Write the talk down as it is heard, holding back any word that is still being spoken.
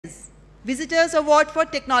Visitors award for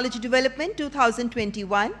technology development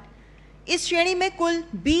 2021। इस श्रेणी में कुल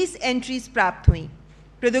 20 एंट्रीज प्राप्त हुई।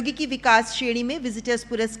 प्रौद्योगिकी विकास श्रेणी में विजिटर्स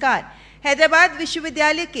पुरस्कार हैदराबाद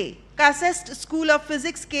विश्वविद्यालय के कासेस्ट स्कूल ऑफ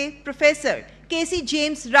फिजिक्स के प्रोफेसर केसी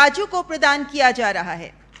जेम्स राजू को प्रदान किया जा रहा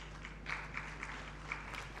है।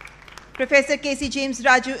 Professor K.C. James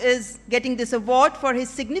Raju is getting this award for his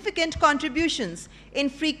significant contributions in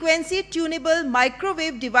frequency tunable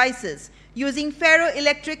microwave devices using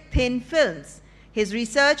ferroelectric thin films. His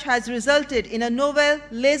research has resulted in a novel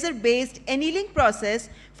laser-based annealing process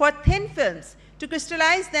for thin films to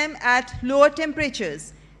crystallize them at lower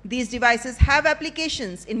temperatures. These devices have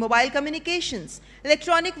applications in mobile communications,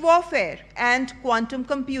 electronic warfare, and quantum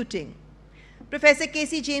computing. Professor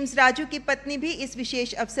KC James Raju की पत्नी भी इस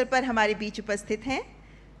विशेष अवसर पर हमारे बीच उपस्थित हैं।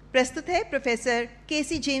 प्रस्तुत है प्रोफेसर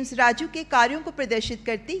केसी जेम्स राजू के कार्यों को प्रदर्शित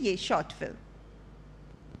करती ये short film.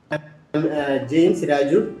 James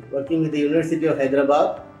Raju, working with the University of Hyderabad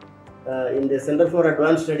in the Center for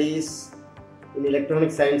Advanced Studies in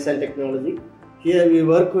Electronic Science and Technology. Here we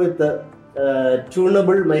work with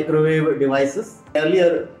tunable microwave devices.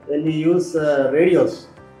 Earlier, when we use radios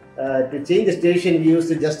to change the station, we used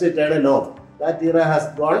to just turn a knob. That era has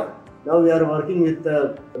gone. Now we are working with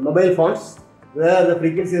mobile phones where the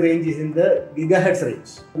frequency range is in the gigahertz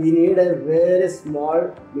range. We need a very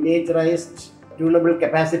small miniaturized tunable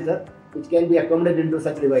capacitor which can be accommodated into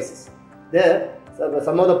such devices. There,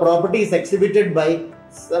 some of the properties exhibited by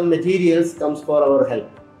some materials comes for our help.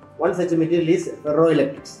 One such material is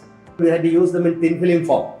ferroelectrics. We had to use them in thin film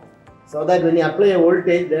form so that when you apply a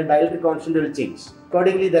voltage, the dielectric constant will change.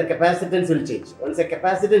 Accordingly, the capacitance will change. Once the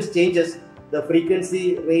capacitance changes, the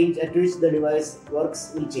frequency range at which the device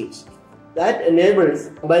works will change. That enables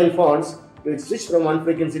mobile phones to switch from one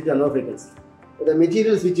frequency to another frequency. The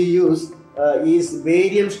materials which we use is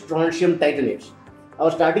barium strontium titanate.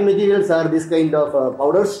 Our starting materials are this kind of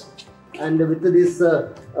powders, and with these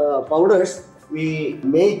powders we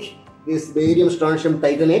make this barium strontium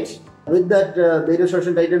titanate. With that barium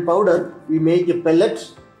strontium titanate powder, we make a pellet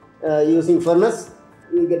using furnace.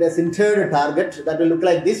 We get a sintered target that will look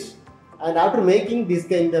like this. And after making this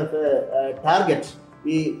kind of target,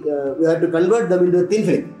 we have to convert them into a thin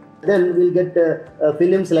film. Then we'll get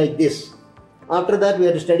films like this. After that, we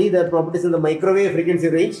have to study their properties in the microwave frequency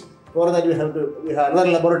range. For that, we have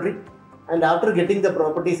another laboratory. And after getting the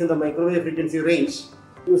properties in the microwave frequency range,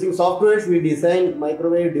 using softwares, we design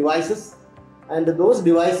microwave devices. And those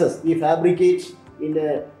devices we fabricate in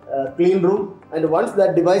a clean room. And once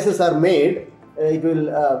that devices are made, it will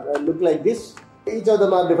look like this. Each of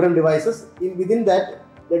them are different devices. Within that,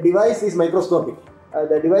 the device is microscopic.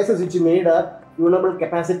 The devices which we made are tunable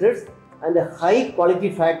capacitors and a high quality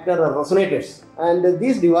factor resonators. And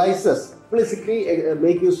these devices explicitly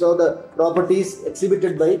make use of the properties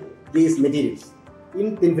exhibited by these materials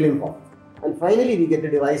in thin film form. And finally, we get the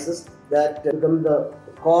devices that become the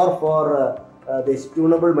core for these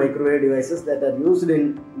tunable microwave devices that are used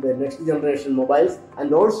in the next generation mobiles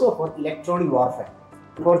and also for electronic warfare.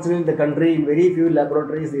 Unfortunately, in the country, in very few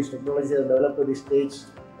laboratories, these technologies have developed to this stage.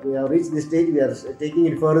 We have reached this stage, we are taking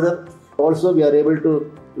it further. Also, we are able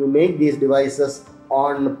to make these devices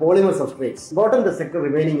on polymer substrates. Important the sector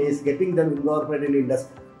remaining is getting them incorporated in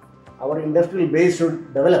industry. Our industrial base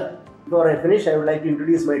should develop. Before I finish, I would like to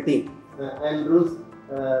introduce my team. I am Bruce,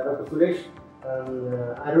 Dr. Suresh,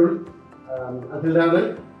 Arun, Akhil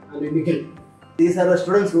Raman, and Nikhil. These are the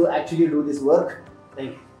students who actually do this work.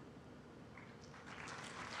 Thank you.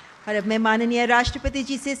 और अब मैं माननीय राष्ट्रपति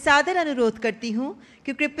जी से सादर अनुरोध करती हूं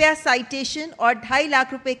कि कृपया साइटेशन और 2.5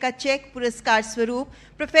 लाख रुपए का चेक पुरस्कार स्वरूप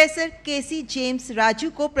प्रोफेसर केसी जेम्स राजू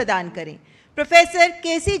को प्रदान करें। Professor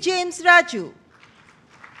KC James Raju.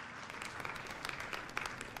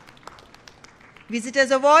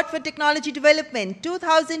 Visitors Award for Technology Development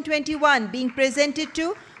 2021 being presented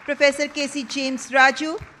to Professor K.C. James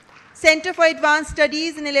Raju, Center for Advanced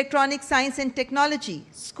Studies in Electronic Science and Technology,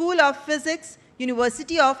 School of Physics,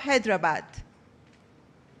 University of Hyderabad.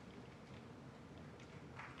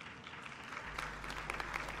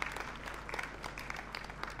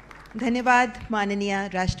 धन्यवाद माननीय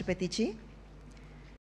राष्ट्रपति जी।